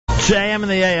JM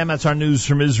and the AM, that's our news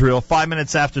from Israel. 5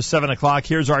 minutes after 7 o'clock,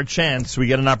 here's our chance. We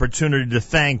get an opportunity to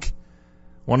thank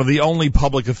one of the only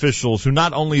public officials who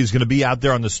not only is going to be out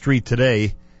there on the street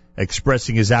today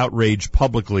expressing his outrage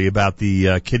publicly about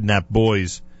the kidnapped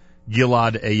boys,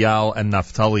 Gilad, Eyal, and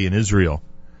Naftali in Israel.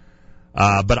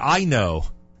 But I know,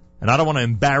 and I don't want to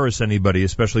embarrass anybody,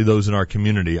 especially those in our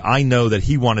community, I know that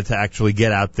he wanted to actually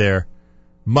get out there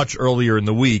much earlier in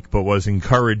the week, but was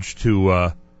encouraged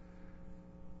to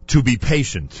be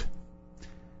patient.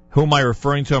 Who am I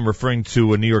referring to? I'm referring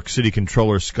to New York City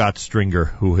Controller Scott Stringer,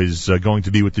 who is going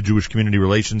to be with the Jewish Community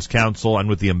Relations Council and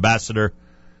with the ambassador,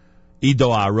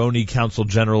 Ido Aharoni, Consul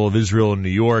General of Israel in New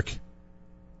York,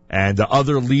 and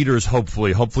other leaders,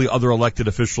 hopefully other elected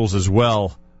officials as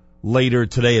well, later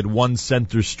today at 1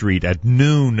 Center Street at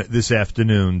noon this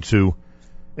afternoon to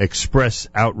express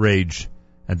outrage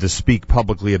and to speak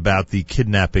publicly about the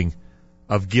kidnapping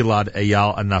of Gilad,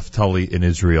 Eyal, and Naftali in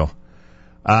Israel.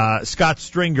 Scott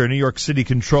Stringer, New York City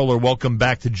Controller, welcome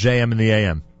back to JM and the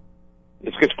AM.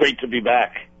 It's great to be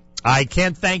back. I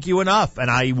can't thank you enough, and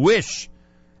I wish,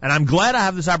 and I'm glad I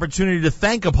have this opportunity to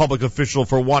thank a public official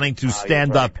for wanting to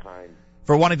stand up,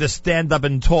 for wanting to stand up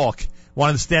and talk,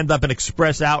 wanting to stand up and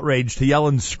express outrage, to yell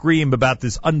and scream about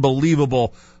this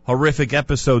unbelievable, horrific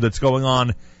episode that's going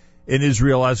on in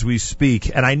Israel as we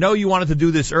speak. And I know you wanted to do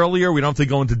this earlier. We don't have to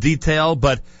go into detail,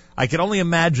 but I can only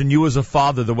imagine you as a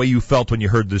father, the way you felt when you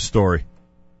heard this story.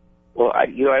 Well, I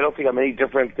don't think I'm any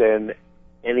different than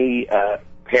any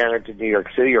parent in New York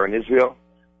City or in Israel.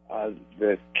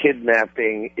 The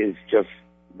kidnapping is just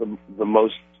the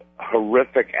most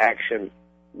horrific action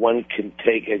one can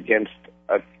take against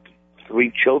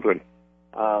 3 children.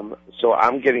 So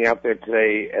I'm getting out there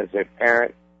today as a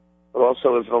parent, but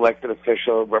also as an elected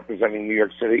official representing New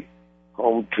York City,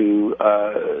 home to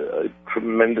a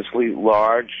tremendously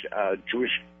large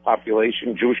Jewish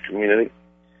population, Jewish community.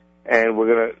 And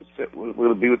we're going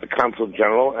to be with the Consul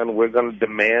General, and we're going to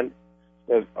demand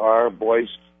that our boys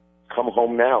come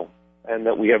home now, and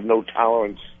that we have no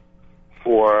tolerance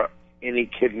for any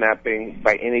kidnapping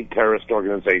by any terrorist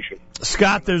organization.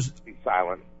 Scott, be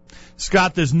silent.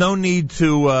 Scott, there's no need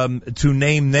to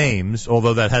name names,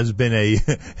 although that has been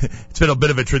it's been a bit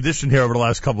of a tradition here over the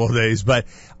last couple of days. But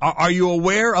are you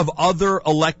aware of other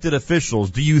elected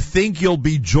officials? Do you think you'll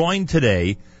be joined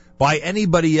today by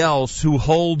anybody else who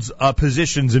holds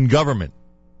positions in government?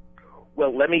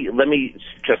 Well, let me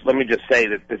just say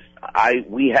that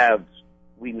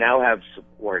we now have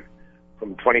support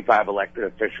from 25 elected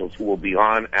officials who will be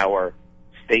on our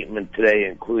statement today,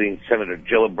 including Senator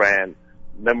Gillibrand,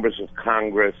 members of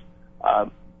Congress,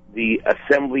 the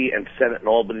Assembly and Senate in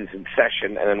Albany is in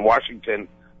session, and in Washington,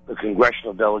 the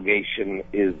congressional delegation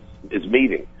is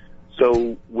meeting.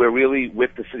 So we're really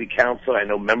with the City Council. I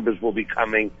know members will be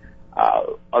coming.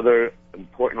 Other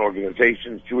important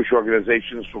organizations, Jewish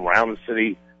organizations from around the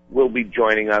city, will be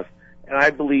joining us. And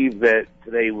I believe that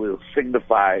today will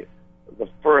signify the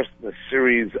first in a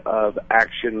series of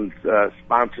actions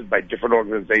sponsored by different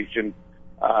organizations,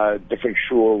 different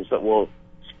shuls, that will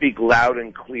speak loud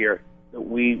and clear that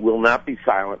we will not be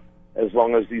silent as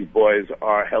long as these boys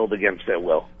are held against their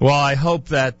will. Well, I hope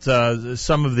that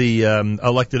some of the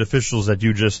elected officials that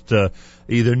you just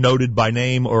either noted by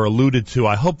name or alluded to,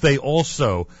 I hope they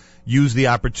also use the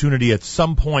opportunity at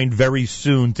some point very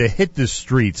soon to hit the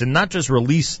streets and not just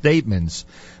release statements,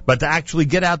 but to actually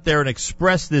get out there and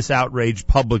express this outrage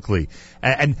publicly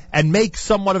and make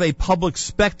somewhat of a public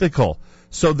spectacle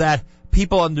so that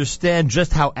people understand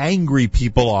just how angry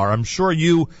people are. I'm sure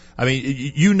you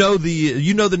know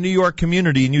the New York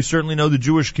community, and you certainly know the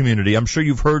Jewish community. I'm sure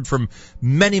you've heard from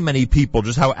many, many people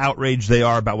just how outraged they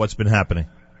are about what's been happening.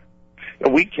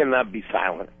 We cannot be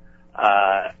silent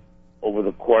over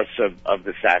the course of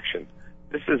this action.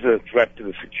 This is a threat to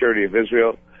the security of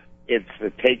Israel. It's the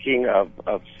taking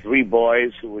of 3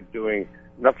 boys who were doing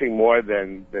nothing more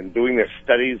than doing their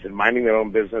studies and minding their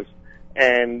own business.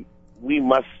 And we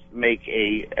must make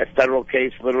a federal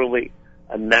case, literally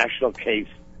a national case,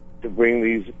 to bring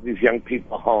these young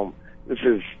people home. This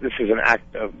is an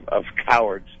act of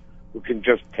cowards who can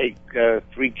just take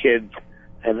 3 kids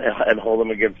and hold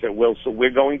them against their will. So we're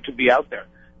going to be out there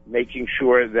making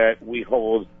sure that we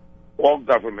hold all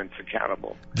governments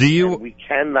accountable. And we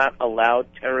cannot allow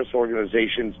terrorist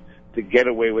organizations to get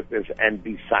away with this and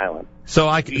be silent.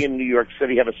 So we in New York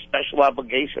City have a special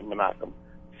obligation, Menachem,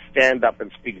 stand up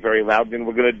and speak very loudly, and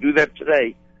we're going to do that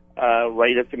today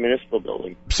right at the municipal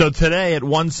building. So today at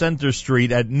 1 Center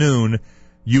Street at noon,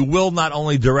 you will not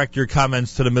only direct your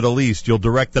comments to the Middle East, you'll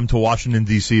direct them to Washington,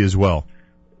 D.C. as well.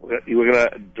 I'm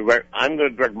going to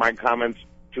direct my comments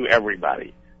to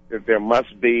everybody, that there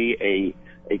must be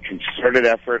a concerted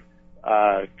effort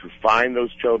to find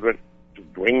those children, to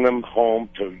bring them home,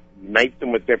 to unite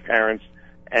them with their parents.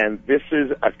 And this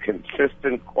is a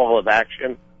consistent call of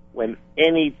action when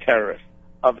any terrorist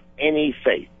of any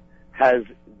faith has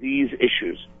these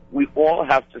issues. We all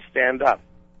have to stand up,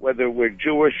 whether we're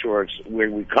Jewish or where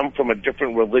we come from a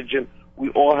different religion. We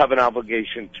all have an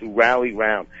obligation to rally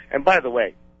round. And by the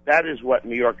way, that is what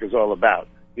New York is all about.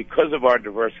 Because of our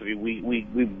diversity, we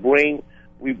bring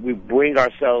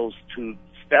ourselves to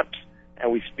steps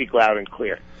and we speak loud and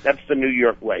clear. That's the New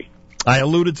York way. I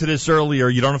alluded to this earlier.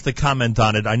 You don't have to comment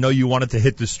on it. I know you wanted to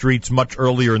hit the streets much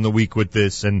earlier in the week with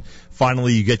this, and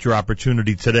finally you get your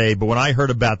opportunity today. But when I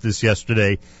heard about this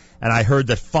yesterday, and I heard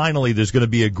that finally there's going to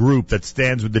be a group that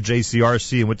stands with the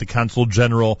JCRC and with the Consul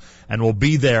General and will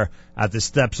be there at the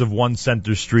steps of 1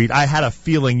 Center Street, I had a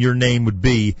feeling your name would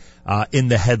be in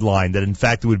the headline, that in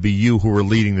fact it would be you who were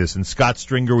leading this. And Scott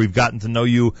Stringer, we've gotten to know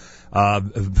you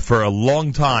for a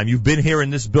long time. You've been here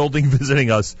in this building visiting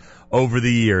us over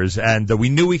the years, and we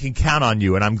knew we can count on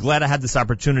you. And I'm glad I had this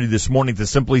opportunity this morning to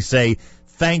simply say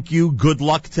thank you, good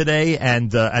luck today,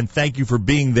 and thank you for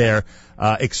being there,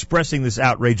 expressing this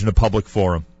outrage in a public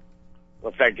forum.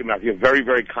 Well, thank you, Matthew. You're very,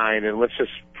 very kind, and let's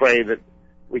just pray that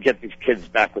we get these kids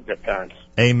back with their parents.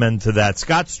 Amen to that.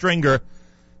 Scott Stringer,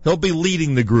 he'll be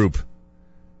leading the group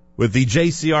with the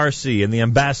JCRC and the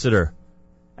ambassador,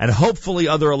 and hopefully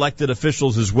other elected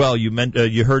officials as well.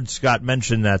 You heard Scott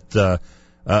mention that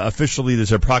officially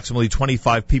there's approximately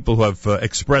 25 people who have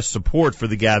expressed support for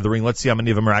the gathering. Let's see how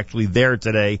many of them are actually there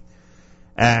today.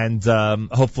 And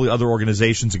hopefully other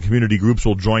organizations and community groups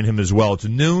will join him as well. It's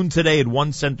noon today at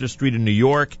 1 Center Street in New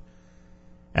York.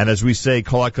 And as we say,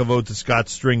 kol hakavod to Scott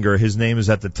Stringer. His name is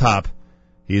at the top.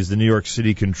 He is the New York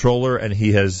City Controller, and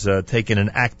he has taken an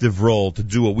active role to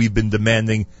do what we've been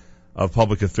demanding of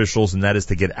public officials, and that is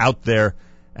to get out there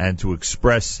and to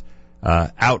express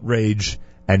outrage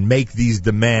and make these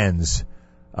demands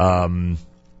in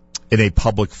a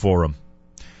public forum.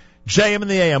 JM in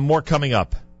the AM, more coming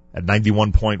up at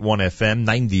 91.1 FM,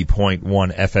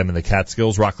 90.1 FM in the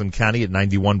Catskills, Rockland County at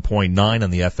 91.9 on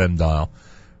the FM dial.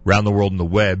 Around the world on the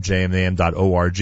web, jmam.org.